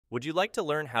Would you like to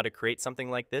learn how to create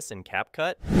something like this in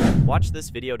Capcut? Watch this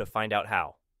video to find out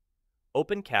how.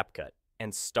 Open Capcut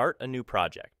and start a new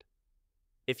project.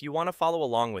 If you want to follow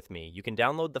along with me, you can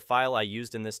download the file I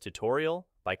used in this tutorial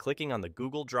by clicking on the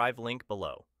Google Drive link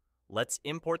below. Let's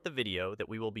import the video that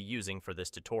we will be using for this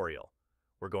tutorial.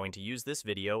 We're going to use this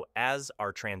video as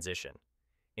our transition.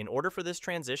 In order for this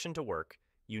transition to work,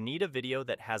 you need a video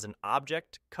that has an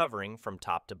object covering from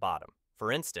top to bottom.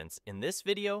 For instance, in this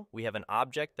video, we have an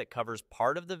object that covers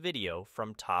part of the video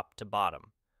from top to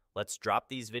bottom. Let's drop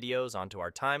these videos onto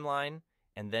our timeline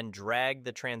and then drag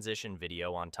the transition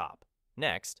video on top.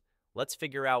 Next, let's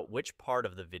figure out which part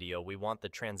of the video we want the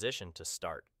transition to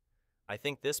start. I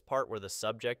think this part where the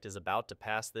subject is about to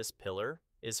pass this pillar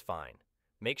is fine.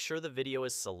 Make sure the video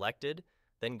is selected,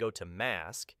 then go to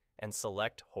Mask and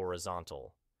select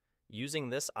Horizontal. Using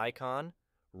this icon,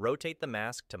 rotate the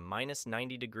mask to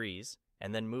 -90 degrees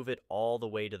and then move it all the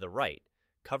way to the right,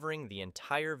 covering the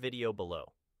entire video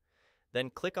below.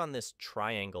 Then click on this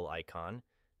triangle icon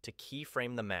to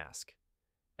keyframe the mask.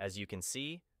 As you can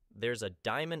see, there's a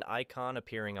diamond icon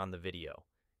appearing on the video,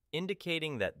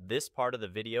 indicating that this part of the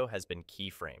video has been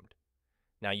keyframed.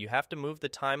 Now you have to move the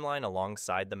timeline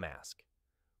alongside the mask.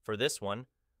 For this one,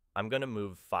 I'm going to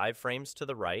move 5 frames to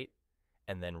the right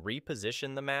and then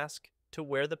reposition the mask to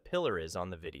where the pillar is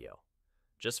on the video.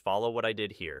 Just follow what I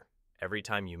did here. Every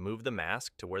time you move the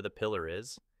mask to where the pillar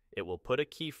is, it will put a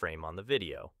keyframe on the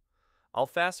video. I'll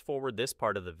fast forward this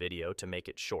part of the video to make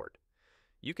it short.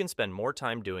 You can spend more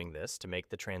time doing this to make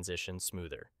the transition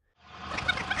smoother.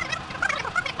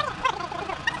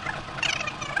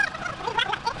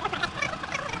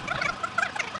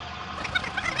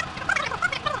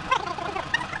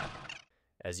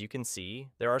 As you can see,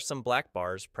 there are some black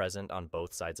bars present on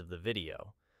both sides of the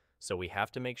video, so we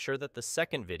have to make sure that the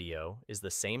second video is the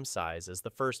same size as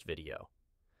the first video.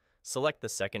 Select the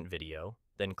second video,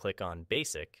 then click on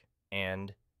Basic,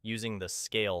 and, using the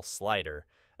Scale slider,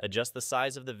 adjust the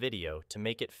size of the video to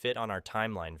make it fit on our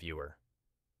timeline viewer.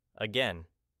 Again,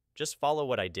 just follow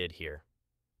what I did here.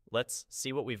 Let's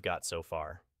see what we've got so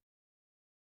far.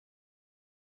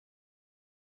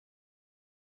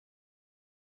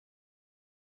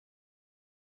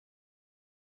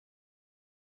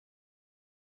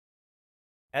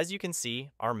 As you can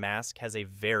see, our mask has a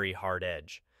very hard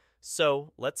edge.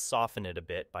 So let's soften it a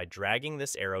bit by dragging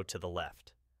this arrow to the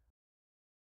left.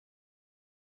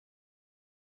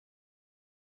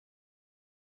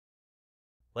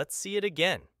 Let's see it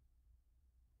again.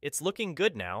 It's looking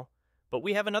good now, but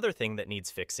we have another thing that needs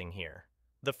fixing here.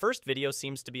 The first video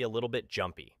seems to be a little bit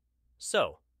jumpy.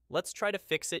 So let's try to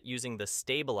fix it using the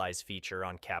Stabilize feature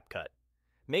on Capcut.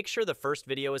 Make sure the first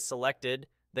video is selected,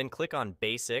 then click on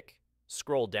Basic,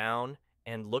 scroll down,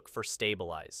 and look for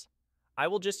Stabilize. I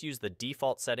will just use the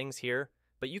default settings here,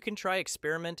 but you can try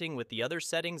experimenting with the other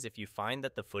settings if you find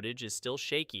that the footage is still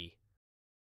shaky.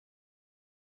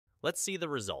 Let's see the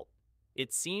result.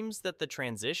 It seems that the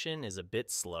transition is a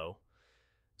bit slow.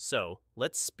 So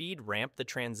let's speed ramp the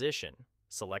transition.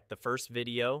 Select the first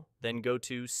video, then go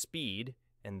to Speed,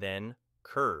 and then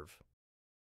Curve.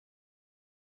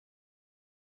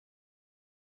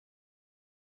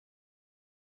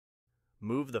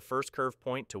 Move the first curve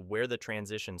point to where the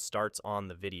transition starts on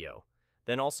the video.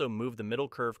 Then also move the middle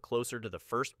curve closer to the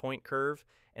first point curve,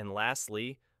 and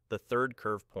lastly, the third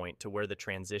curve point to where the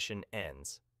transition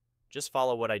ends. Just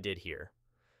follow what I did here.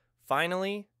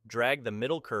 Finally, drag the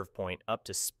middle curve point up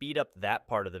to speed up that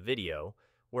part of the video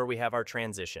where we have our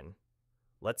transition.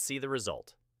 Let's see the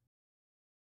result.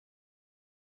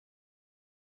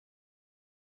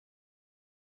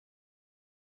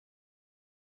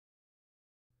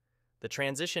 The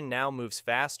transition now moves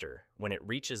faster when it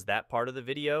reaches that part of the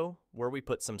video where we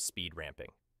put some speed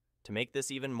ramping. To make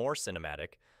this even more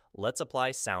cinematic, let's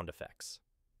apply sound effects.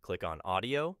 Click on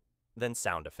Audio, then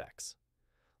Sound Effects.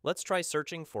 Let's try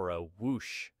searching for a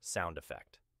whoosh sound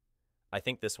effect. I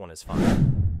think this one is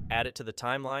fine. Add it to the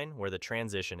timeline where the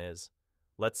transition is.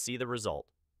 Let's see the result.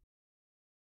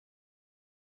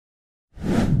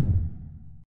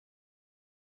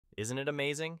 Isn't it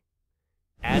amazing?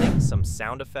 Adding some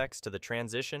sound effects to the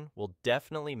transition will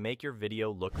definitely make your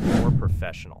video look more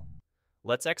professional.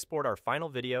 Let's export our final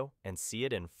video and see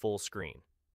it in full screen.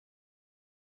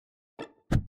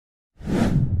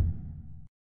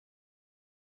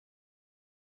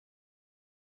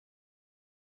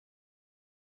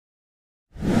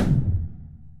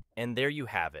 And there you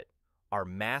have it, our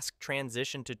mask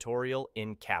transition tutorial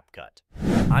in Capcut.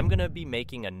 I'm going to be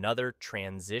making another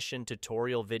transition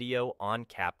tutorial video on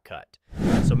Capcut.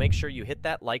 So make sure you hit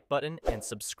that like button and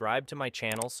subscribe to my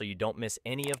channel so you don't miss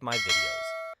any of my videos.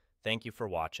 Thank you for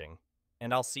watching.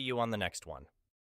 and I'll see you on the next one.